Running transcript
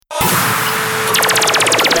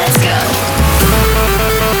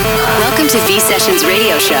to V-Sessions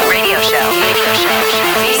Radio Show. Radio Show.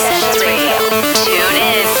 V-Sessions Radio. Tune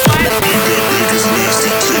in.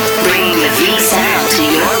 Bringing the V sound to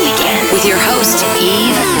your weekend with your host,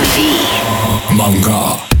 Eve V.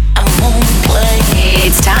 Manga.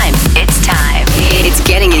 It's time. It's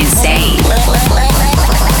getting insane.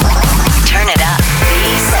 Turn it up.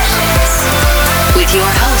 V-Sessions. With your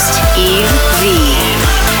host, Eve V.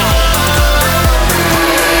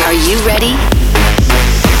 Are you ready?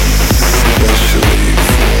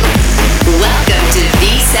 Welcome to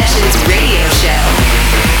V-Sessions Radio Show.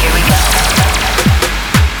 Here we go.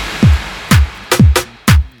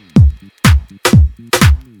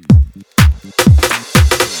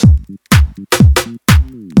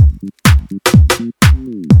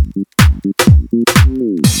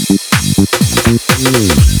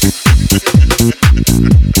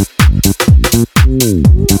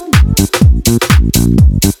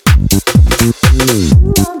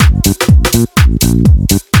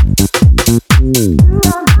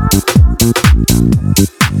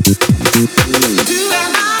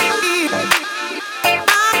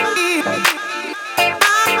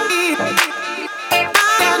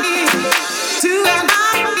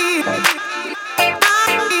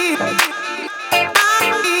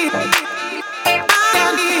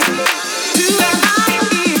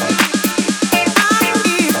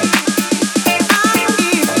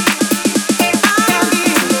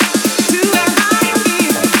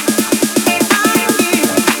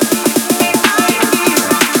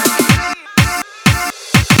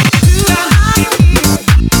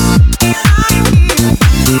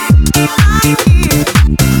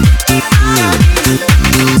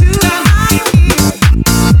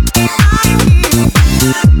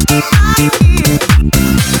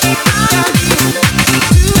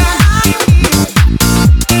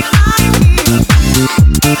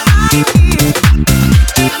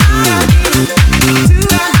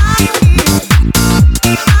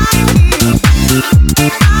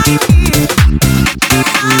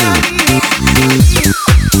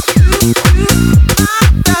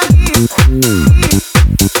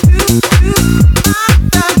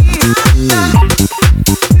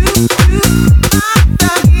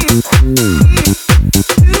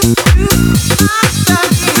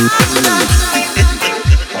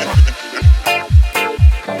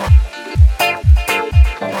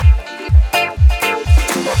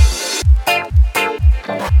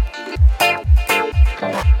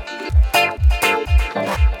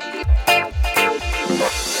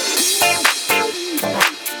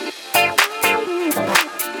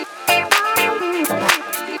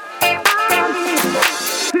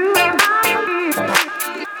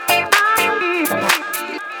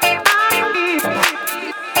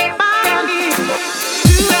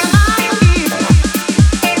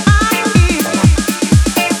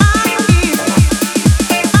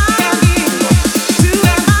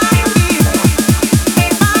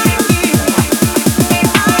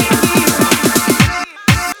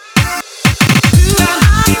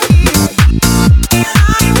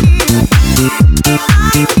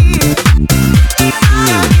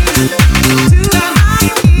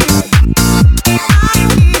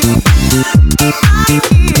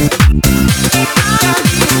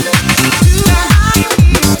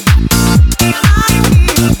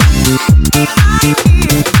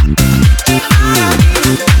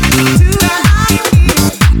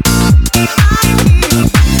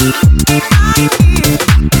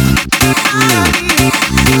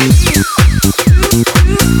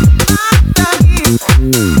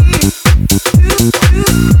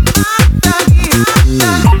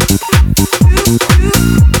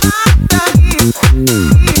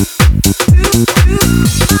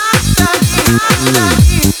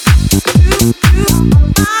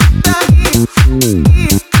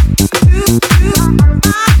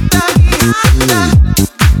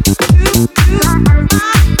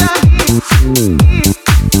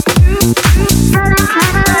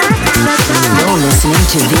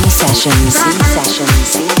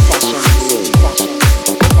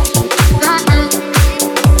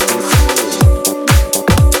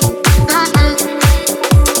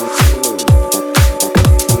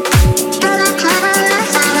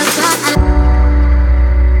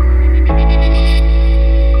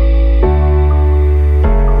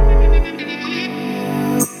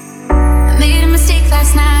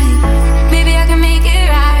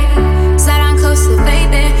 Slide on closer,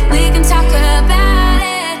 baby. We can talk about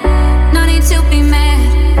it. No need to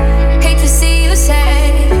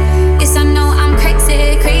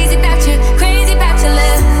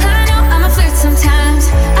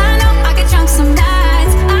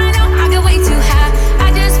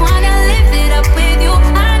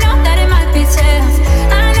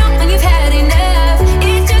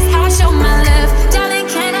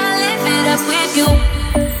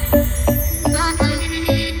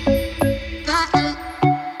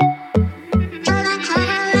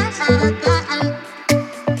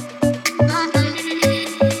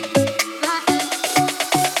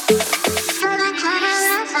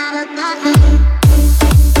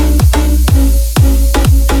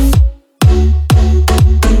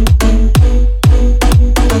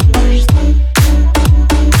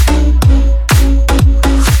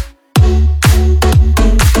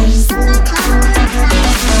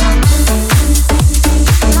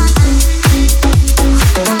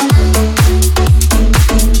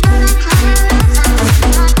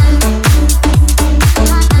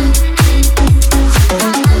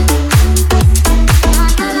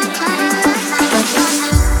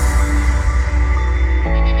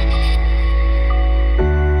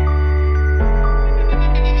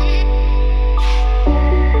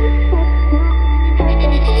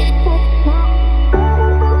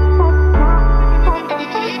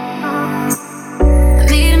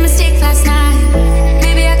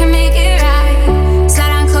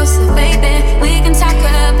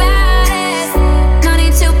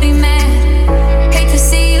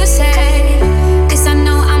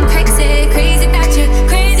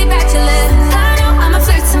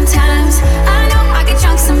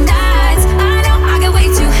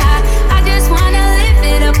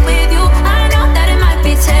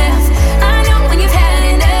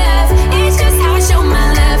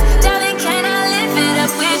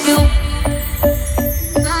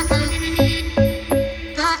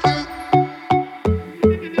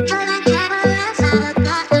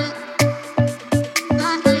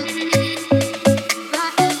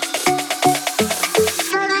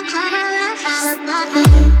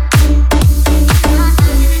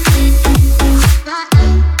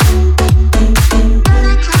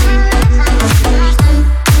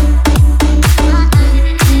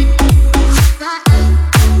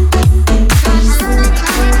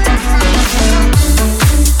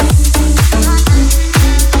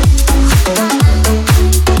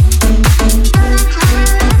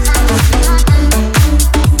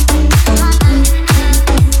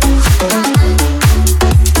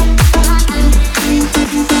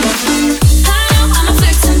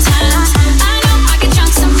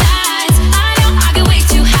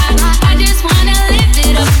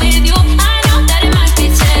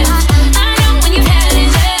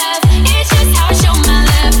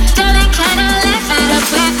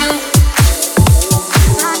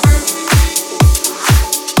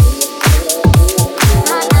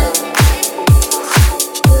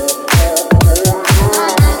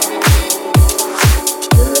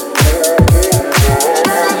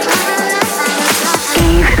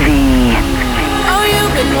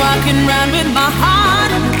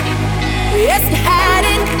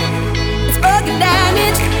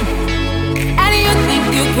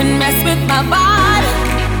you can mess with my vibe,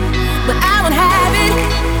 but I won't have it,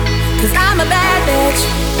 'cause I'm a bad bitch.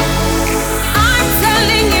 I'm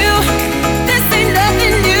telling you, this ain't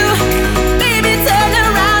nothing new. Baby, turn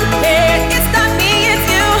around, yeah, it's not me, it's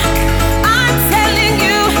you. I'm telling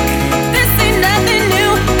you, this ain't nothing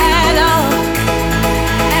new at all,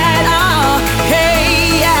 at all. Hey,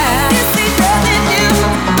 yeah, this ain't nothing new.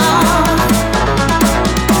 Oh,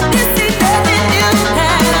 this ain't nothing new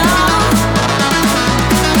at all.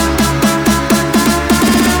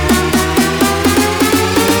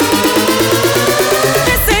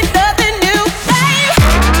 This ain't nothing new, babe.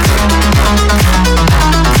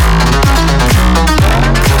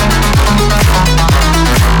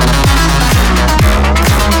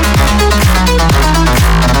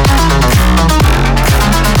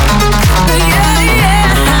 Yeah, yeah,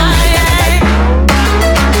 yeah.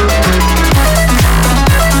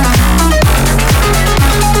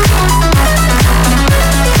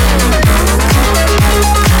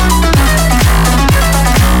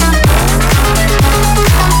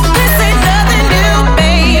 This ain't nothing new,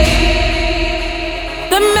 babe.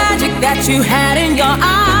 The magic that you had in your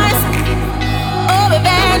eyes, oh, it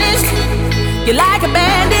vanished. You're like a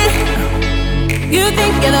bandit. You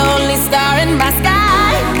think you're the only star in my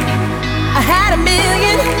sky. I had a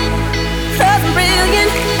million, 'cause I'm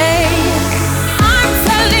brilliant. Hey, I'm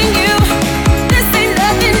telling you, this ain't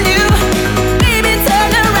nothing new. Baby,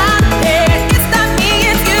 turn around, yeah, it's not me,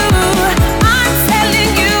 it's you. I'm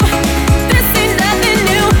telling you, this ain't nothing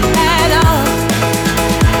new at all,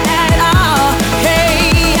 at all. Hey,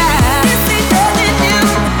 yeah, this ain't nothing new.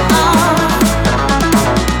 Oh,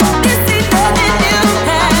 this ain't nothing new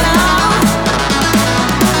at all.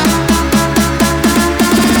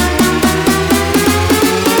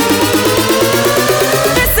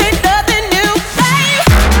 This ain't nothing new, babe.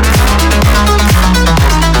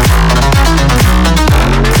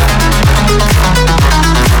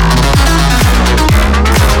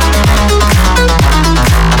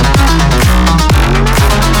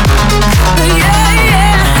 Yeah,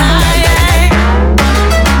 yeah, yeah.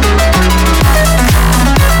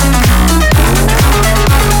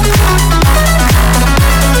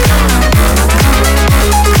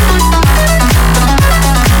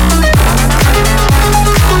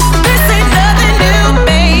 This ain't nothing new,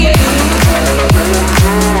 babe.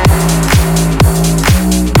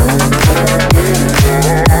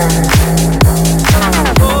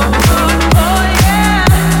 Oh, yeah.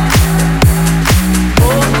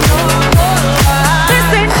 This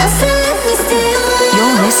ain't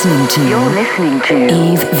You're listening to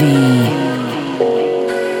Eve V.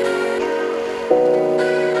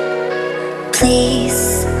 Please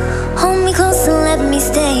hold me close and let me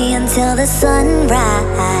stay until the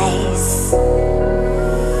sunrise.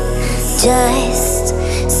 Just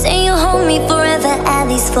say you'll hold me forever, at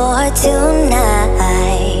least for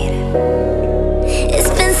tonight.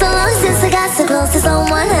 It's been so long since I got so close to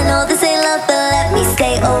someone. I know this ain't love, but let me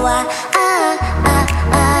stay a while.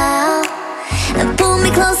 And pull me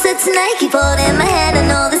closer tonight, keep holding my hand. I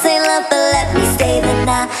know this ain't love, but let me stay the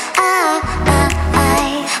night.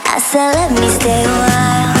 I said let me stay a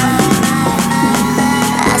while.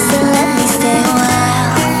 I said let me stay a while.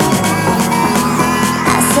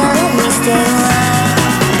 I said let me stay a while.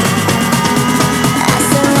 I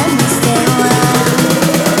said let me stay a while.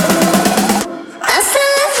 I said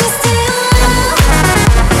let me stay a while.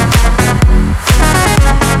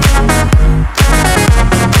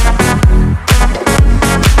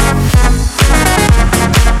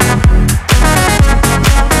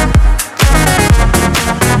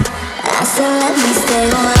 I said let me stay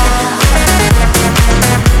a while.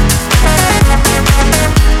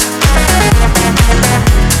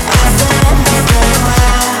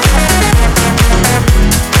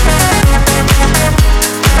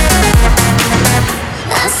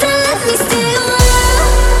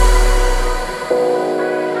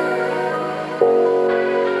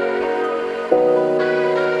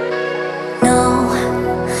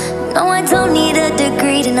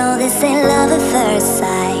 This ain't love at first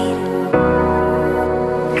sight.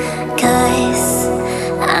 'Cause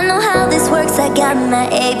I know how this works. I got my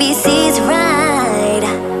ABCs right.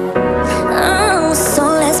 Oh, so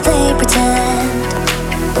let's play pretend.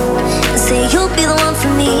 Say you'll be the one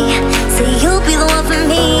for me. Say you'll be the one for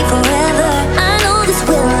me forever. I know this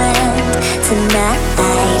will end tonight,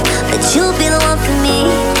 but you'll be the one for me.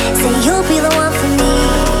 Say you'll be the one for me.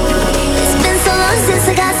 It's been so long since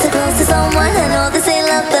I got so close to someone. I know this ain't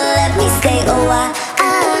love, but let me stay a while.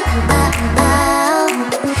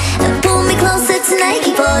 And pull me closer tonight,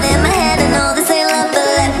 keep holding my hand. I know this ain't love, but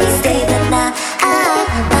let me stay the night.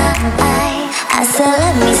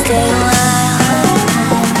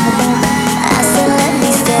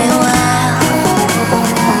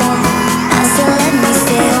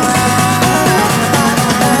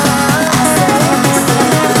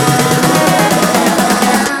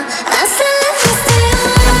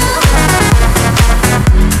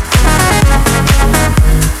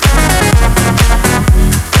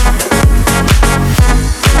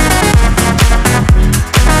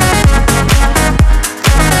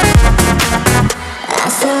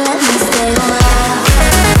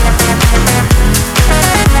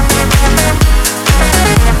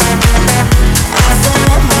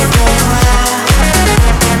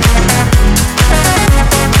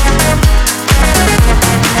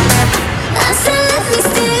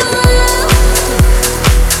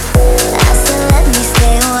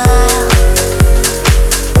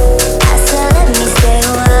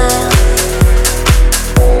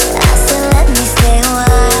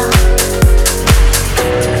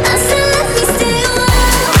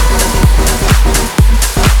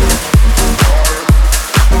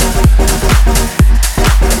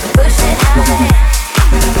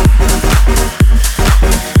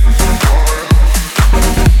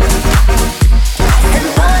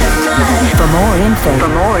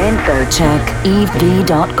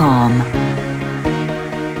 eved.com.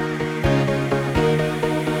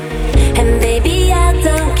 And baby, I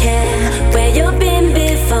don't care where you've been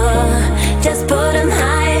before. Just put 'em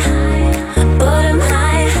high, put 'em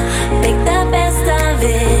high. Make the best of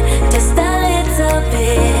it, just a little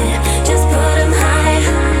bit. Just put 'em high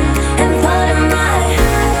and put 'em high.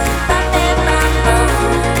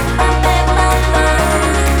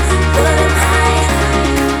 Put 'em high,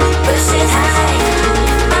 push it high.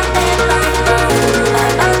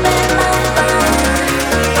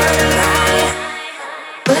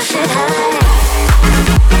 Push it high.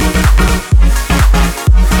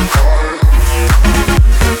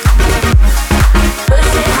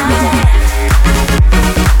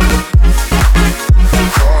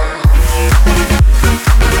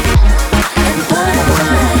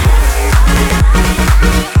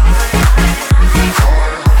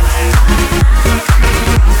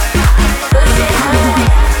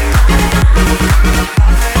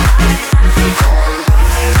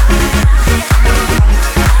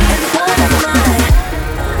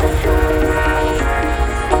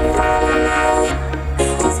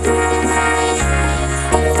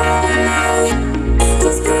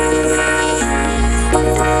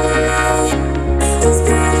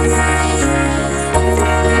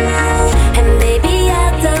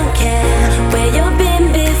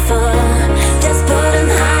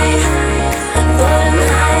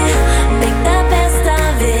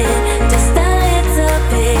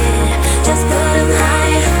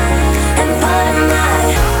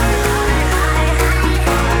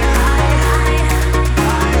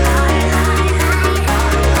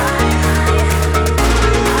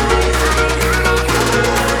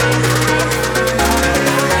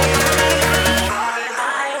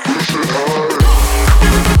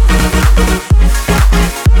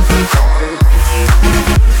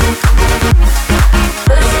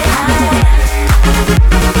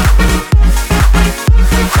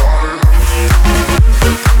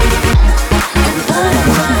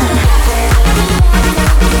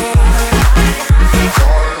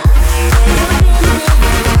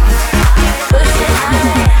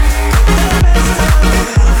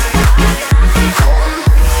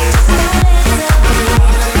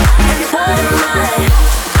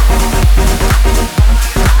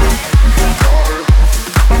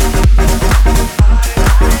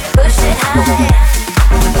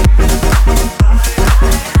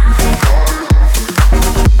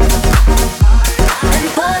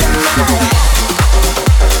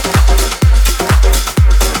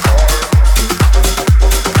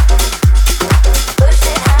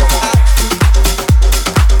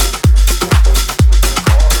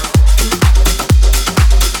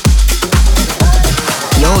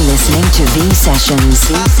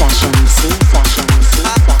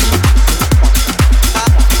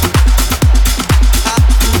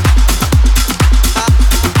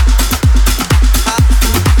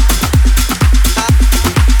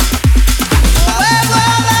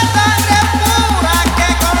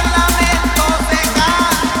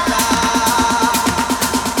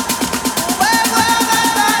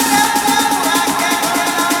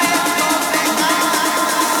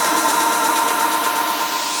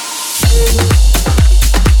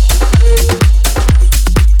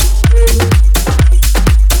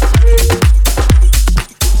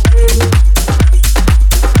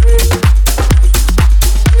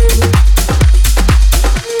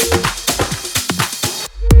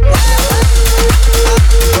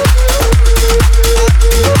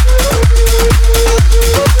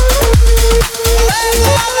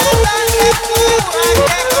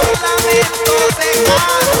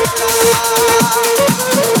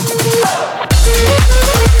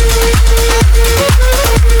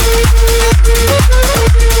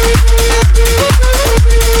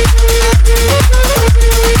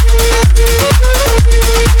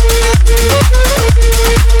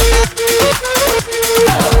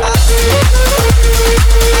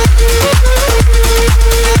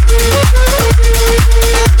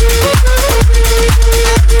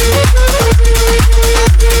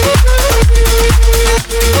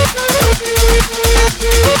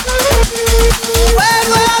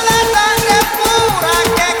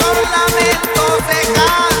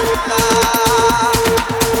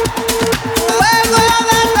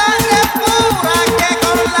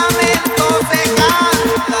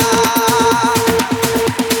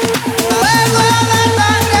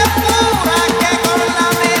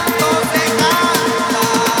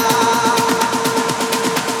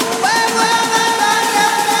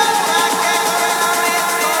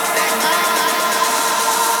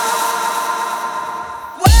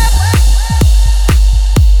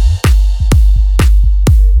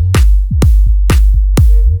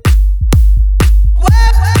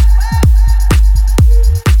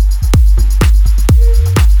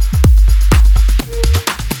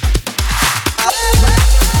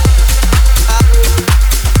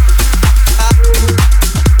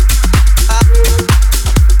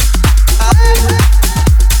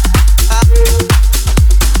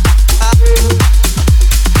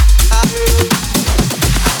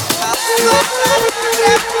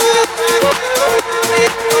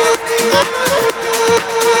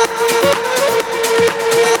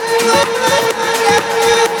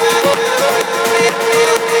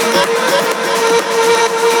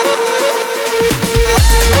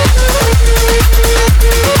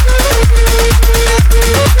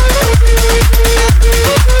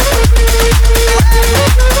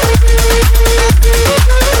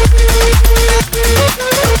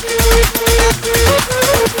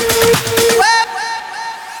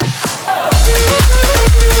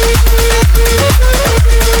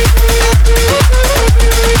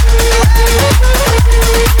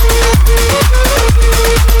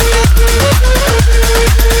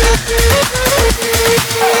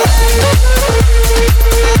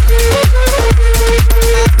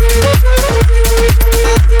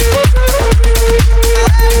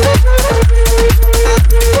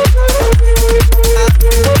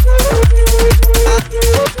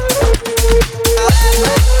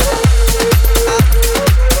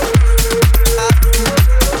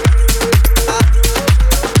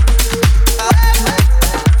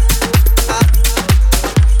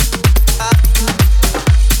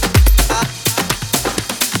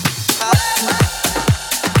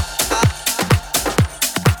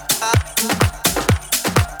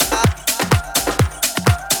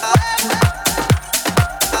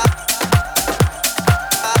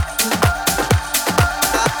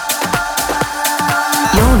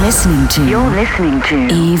 listening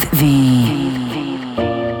to Eve V.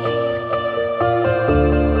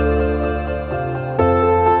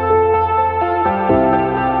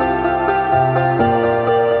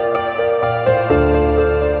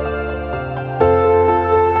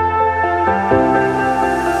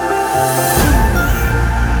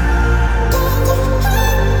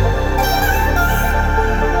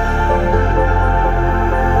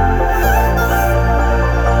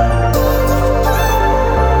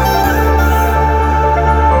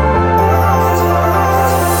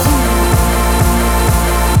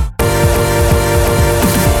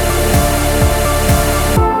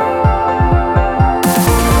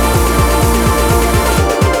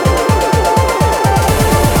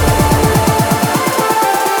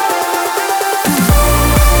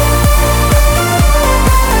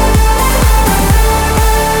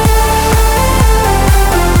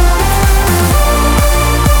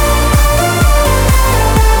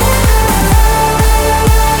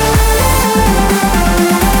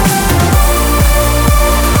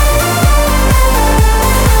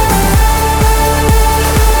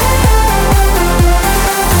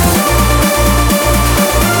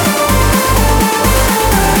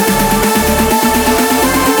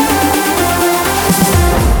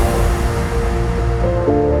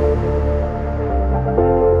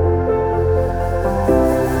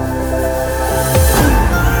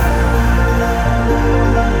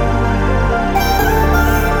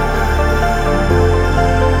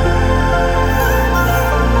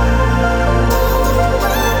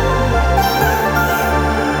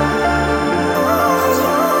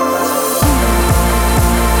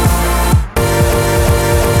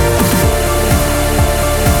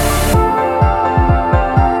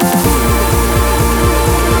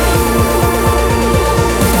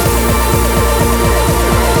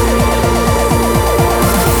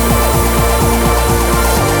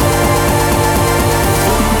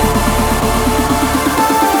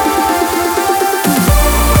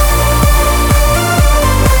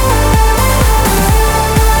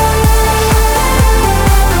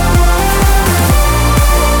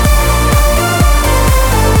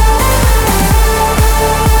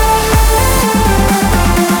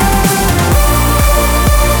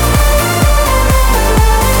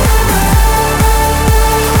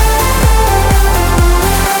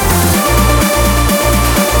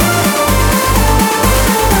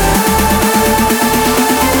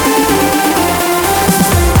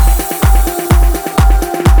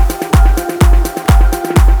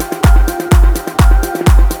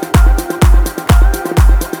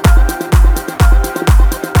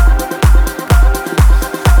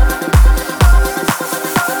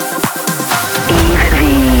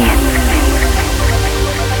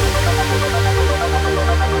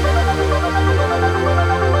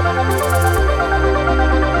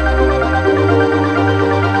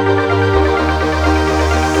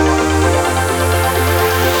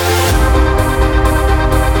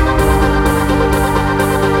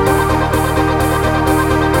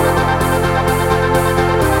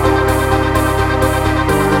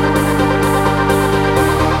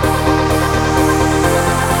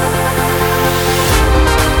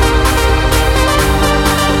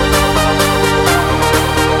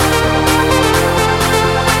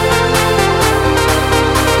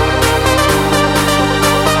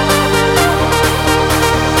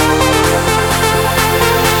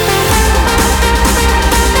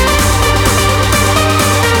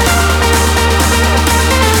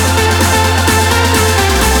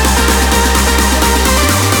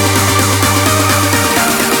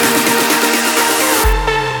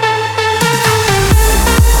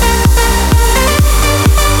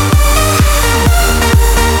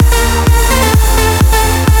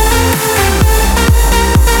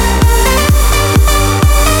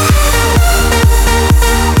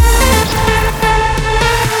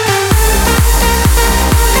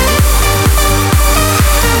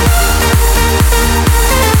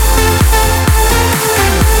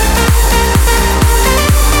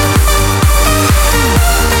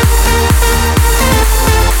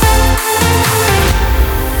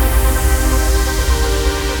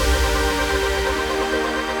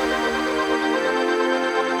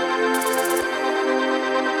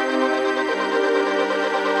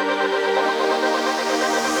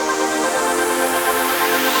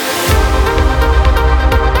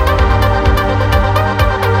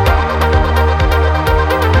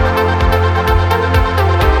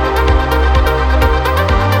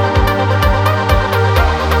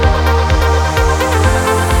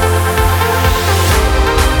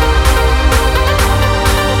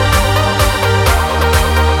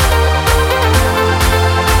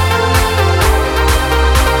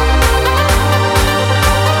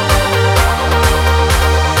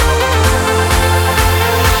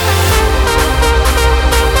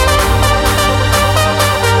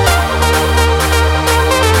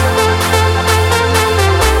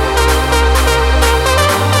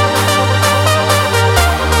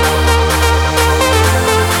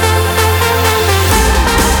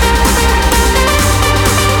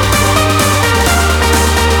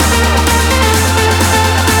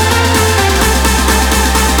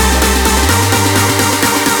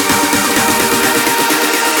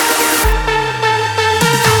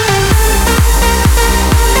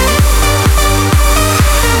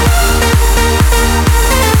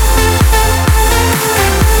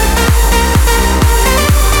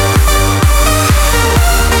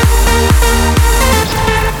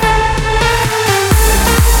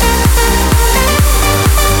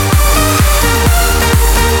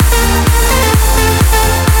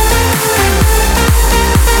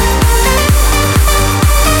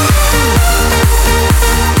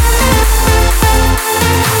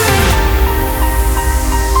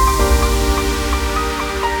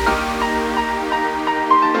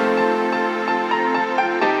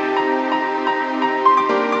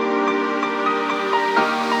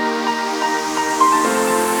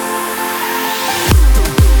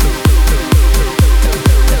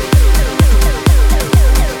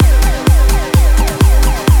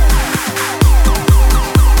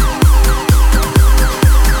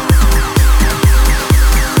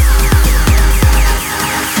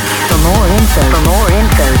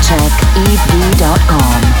 info, check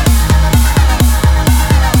ev.com.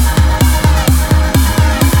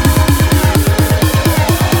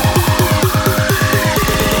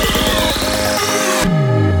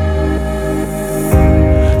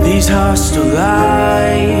 These hostile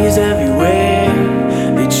eyes everywhere,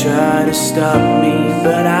 they try to stop me,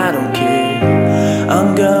 but I don't care.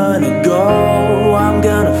 I'm gonna go, I'm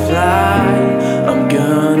gonna fly, I'm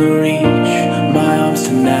gonna reach my arms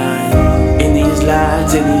tonight. In these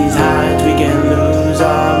lights, in these heights, we can lose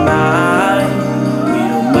our mind. We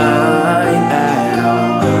don't mind at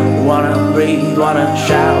all. Wanna breathe, wanna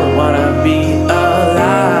shout, wanna be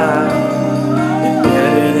alive, and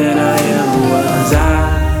better than I ever was.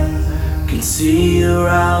 I can see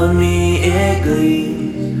around me it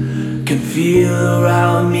gleams, can feel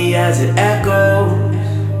around me as it echoes.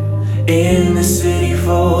 In the city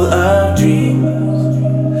full of dreams,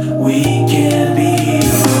 we can be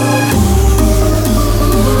heroes.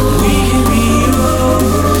 We can be heroes.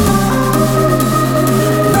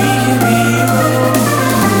 We can be heroes.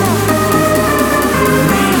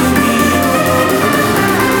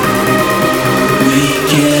 We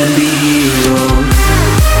can be heroes.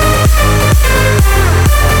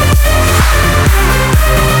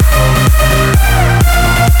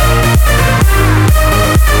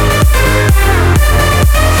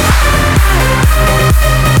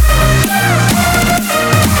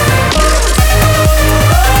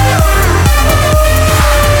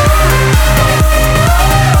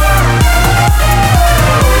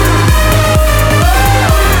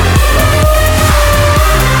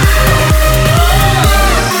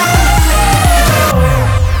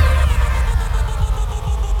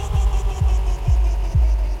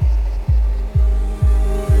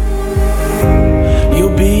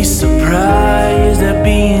 Be surprised at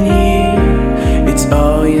being here. It's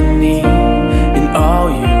all you need and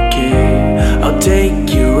all you care. I'll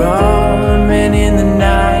take your arm and in the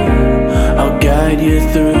night I'll guide you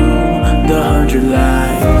through the 100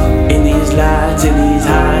 lights. In these lights, in these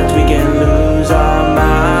heights, we can lose our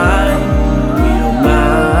mind. We don't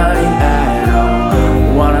mind at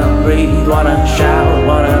all. Wanna breathe, wanna shout,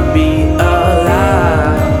 wanna be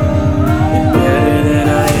alive, and better than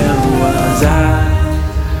I ever was. I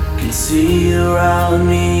see around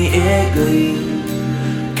me it gleams,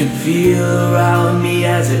 can feel around me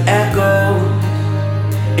as it echoes.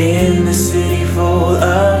 In the city full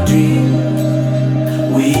of dreams,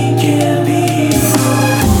 we can be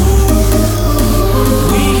heroes.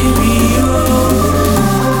 We can be heroes.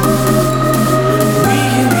 We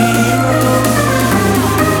can be heroes.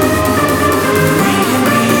 We can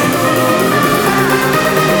be heroes.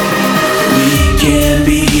 We can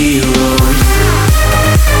be heroes.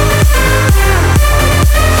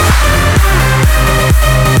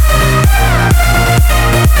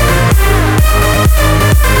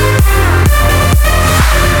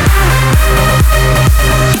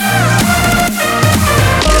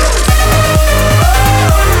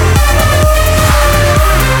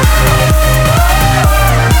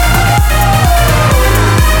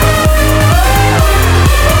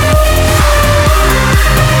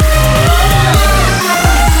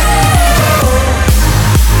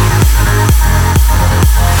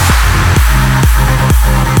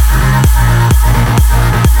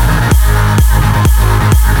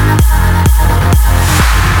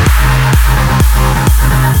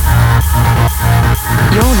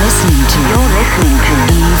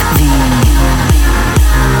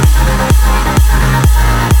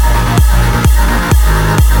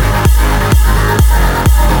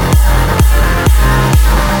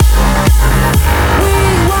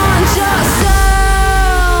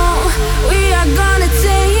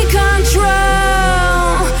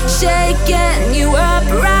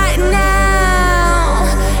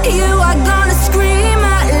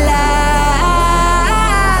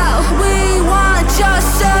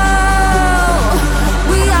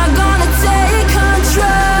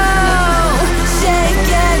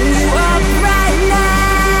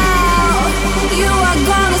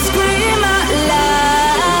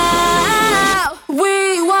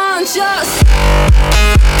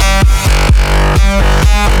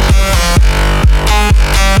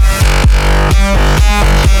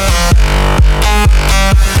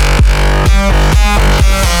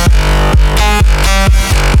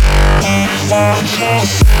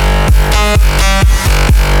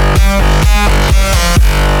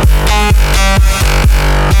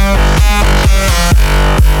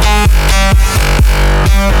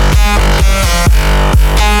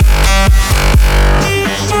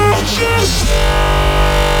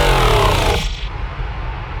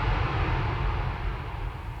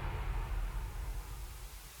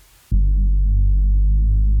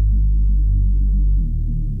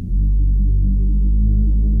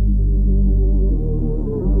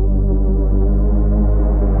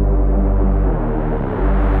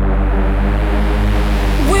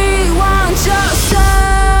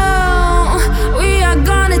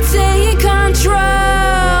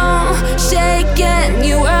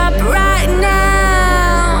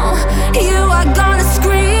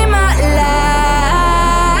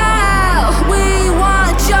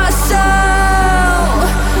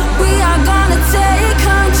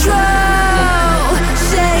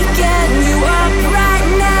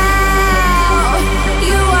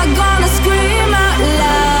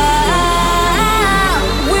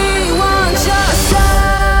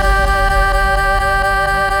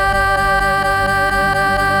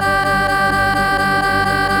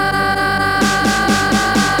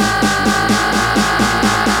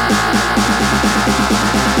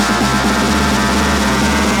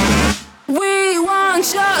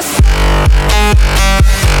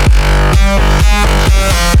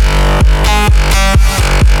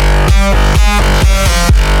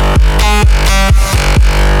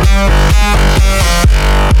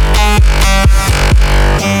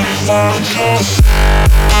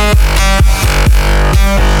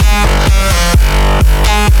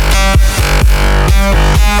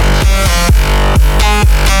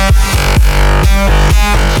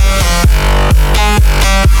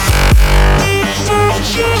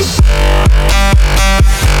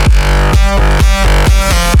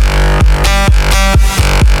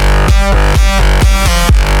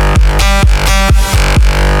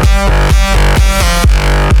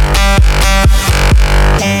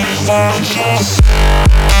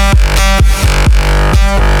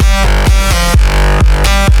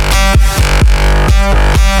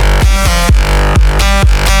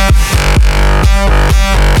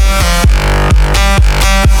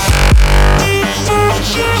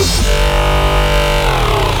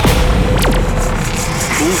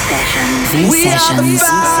 Sessions.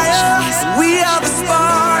 fire, we are the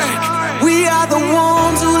spark, we are the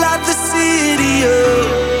ones who light the city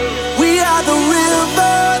up. We are the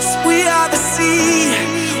rivers, we are the sea,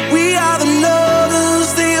 we are the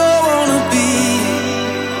lovers they all wanna be.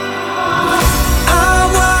 I'm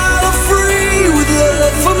wild and free with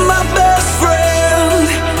love for my best friend,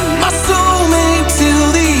 my soulmate till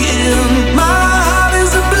the end. My heart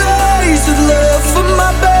is ablaze with love for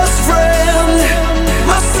my best friend,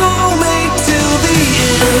 my soulmate till the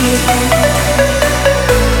end.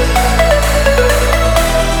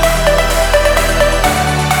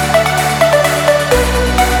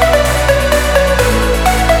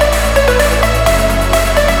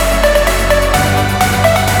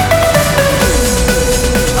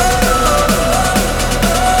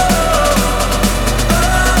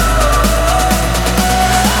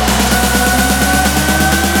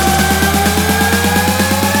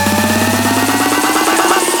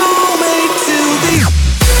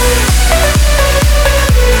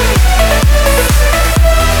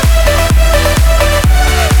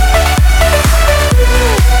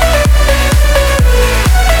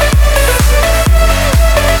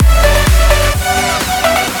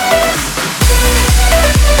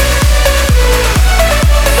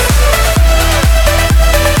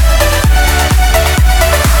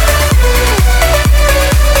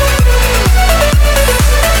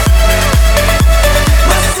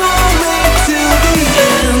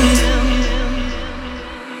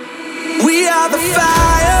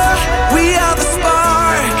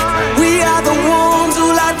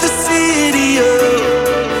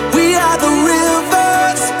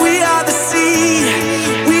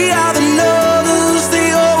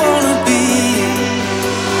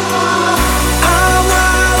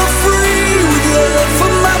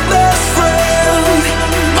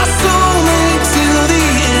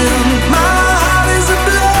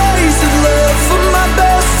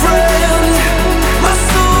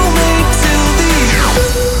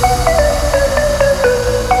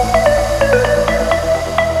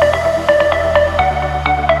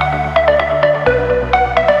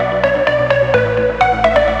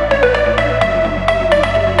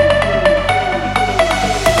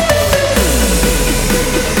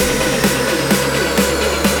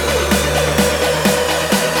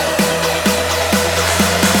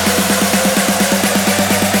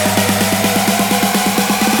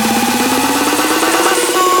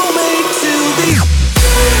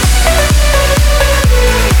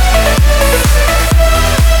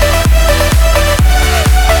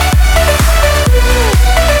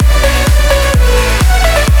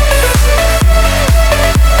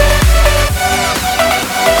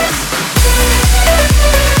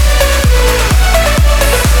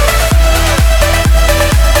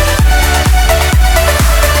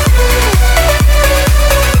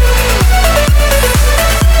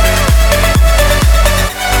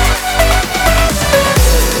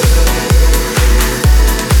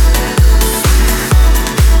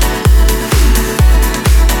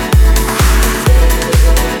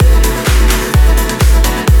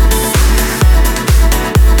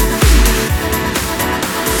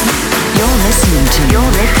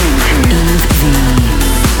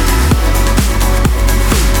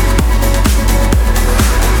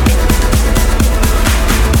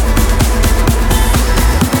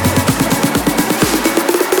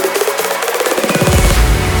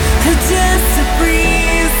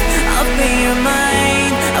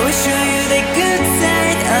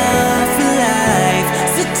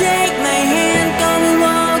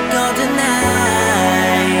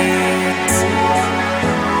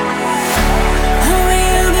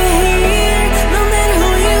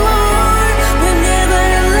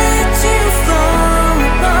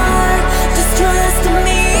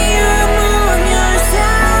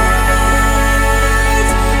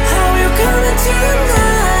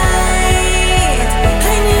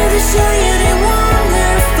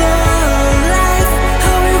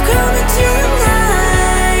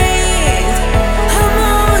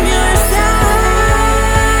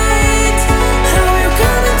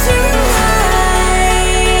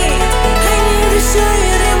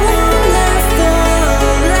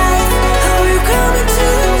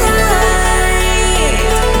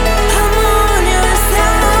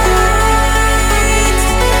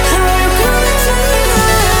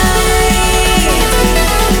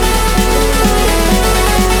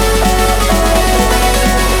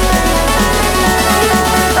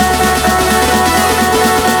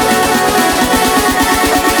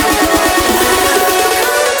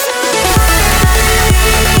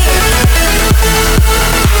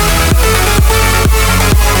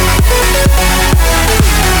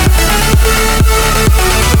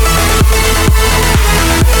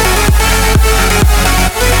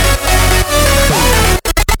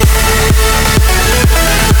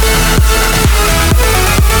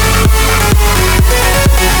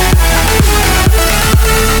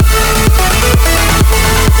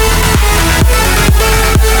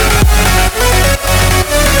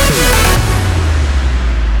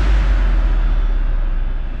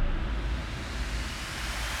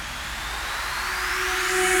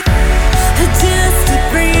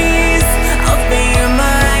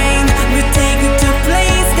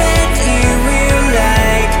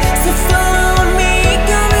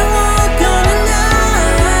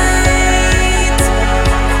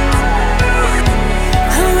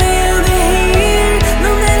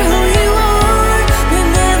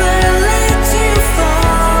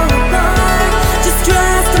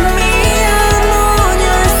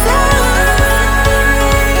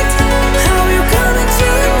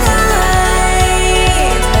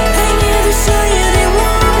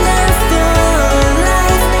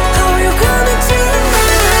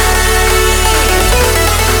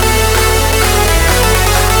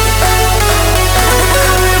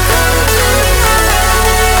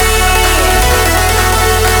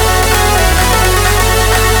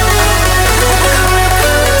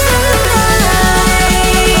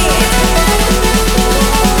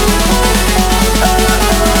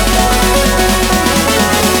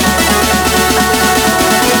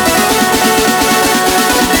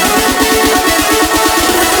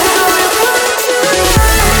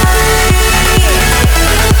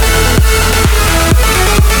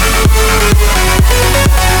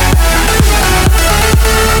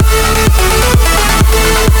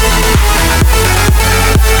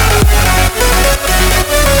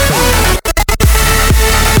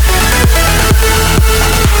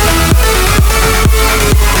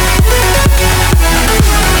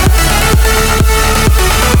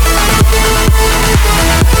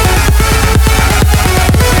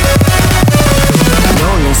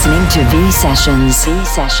 to V Sessions. V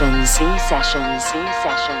Sessions. V Sessions. V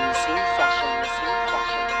Sessions. V Sessions.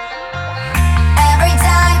 Every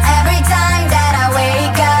time that I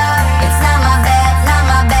wake up, it's not my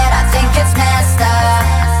bed, I think it's messed up.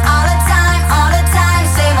 All the time,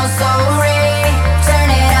 same old story. Turn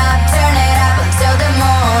it up until the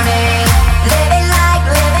morning. Living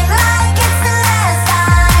like it's the last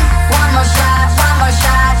time. One more shot,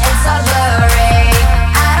 it's all blurry.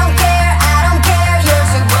 I don't care, you're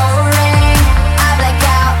too boring. I black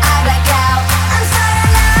out, I'm sorry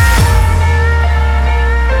now.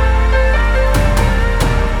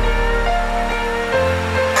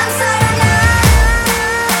 I'm sorry now.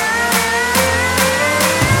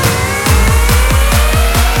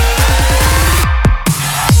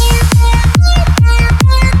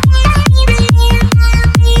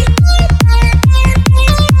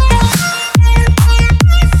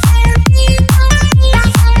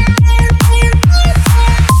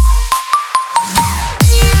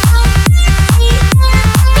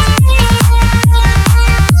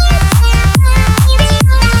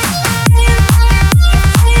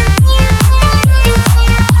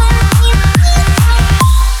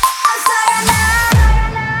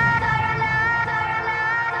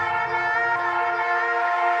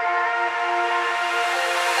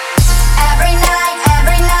 Every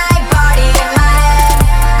night, party in my head.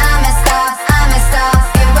 I messed up,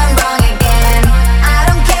 it went wrong again. I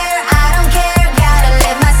don't care, gotta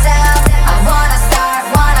live myself. I wanna start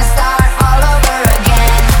all over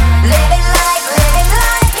again. Living like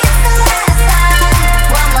it's the last time.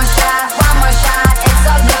 One more shot, it's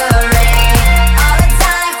all blurry. All the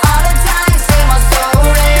time, same old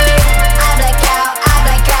story. I black out,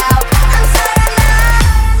 I'm sorry now.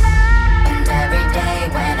 And every day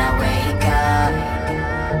when I wake up,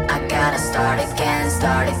 I gotta start again.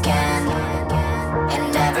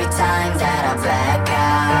 And every time that I black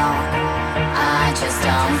out, I just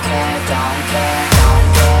don't care.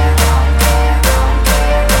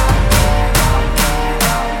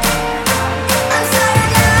 I'm sorry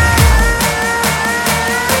now.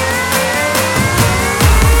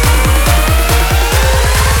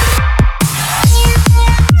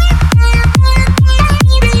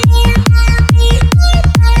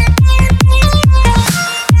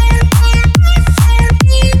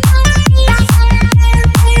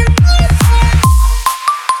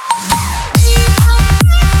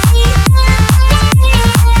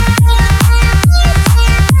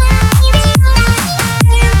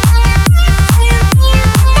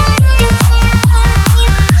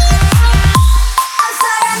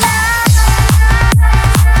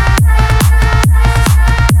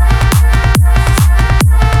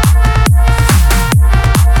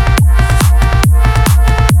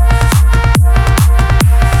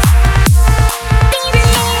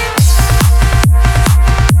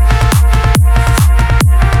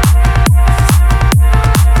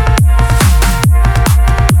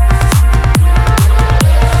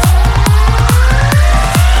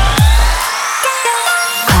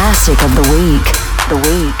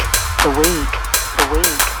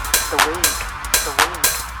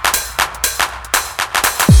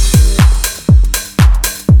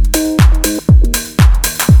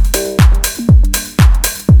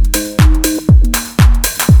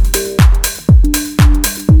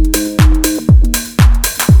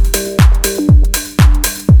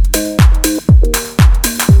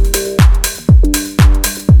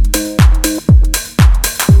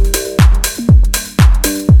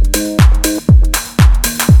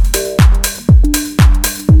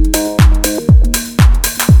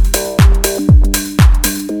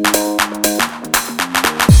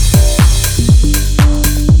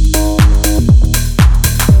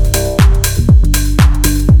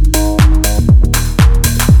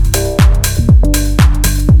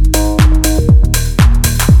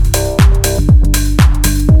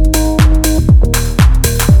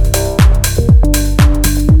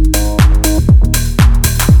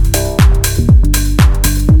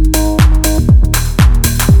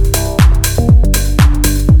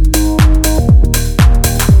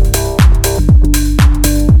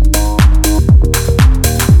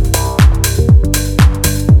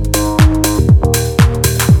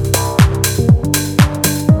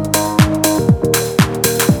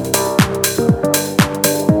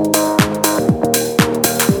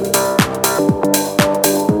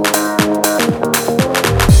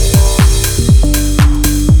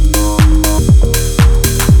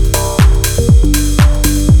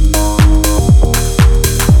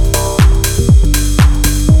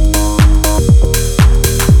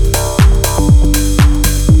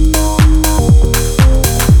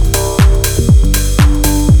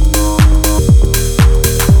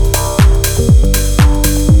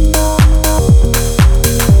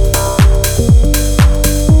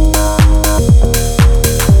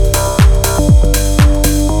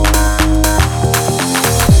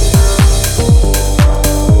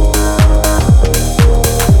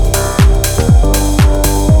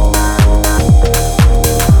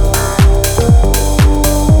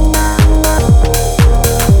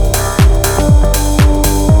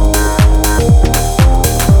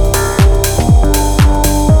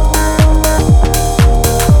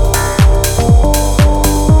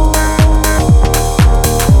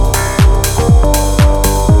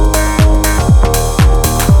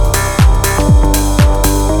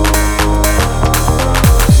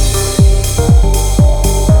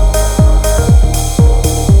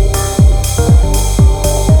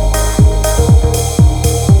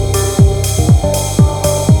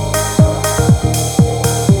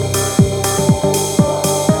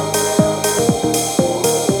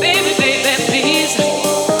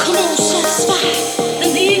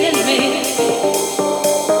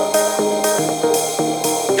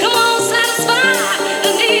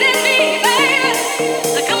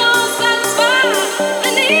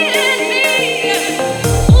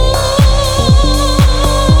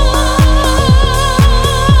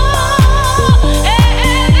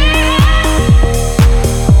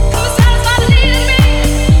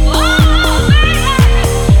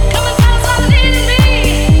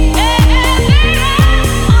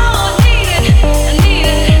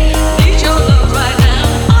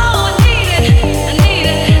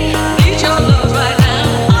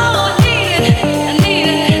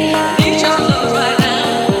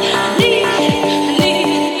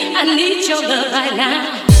 need your love right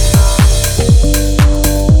now.